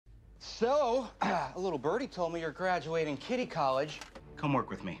So, a little birdie told me you're graduating kitty college. Come work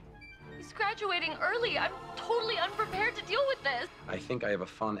with me. He's graduating early. I'm totally unprepared to deal with this. I think I have a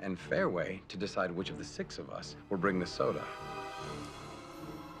fun and fair way to decide which of the 6 of us will bring the soda.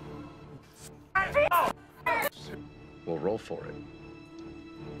 We'll roll for it.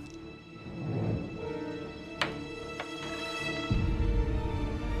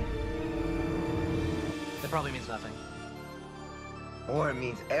 That probably means nothing. Or it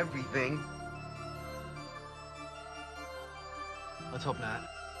means everything. Let's hope not.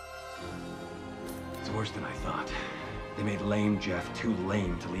 It's worse than I thought. They made lame Jeff too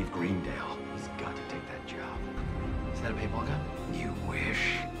lame to leave Greendale. He's got to take that job. Is that a paintball gun? You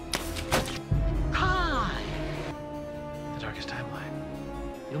wish. Hi! The darkest timeline.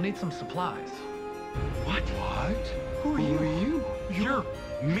 You'll need some supplies. What? Who are you? You're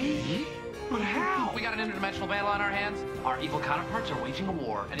me? But how? We got an interdimensional battle on our hands. Our evil counterparts are waging a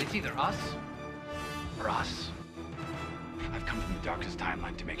war, and it's either us or us. I've come from the darkest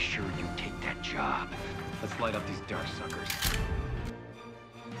timeline to make sure you take that job. Let's light up these dark suckers.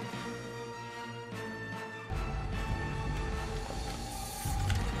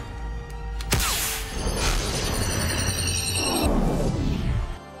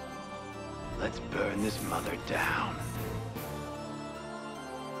 Let's burn this mother down.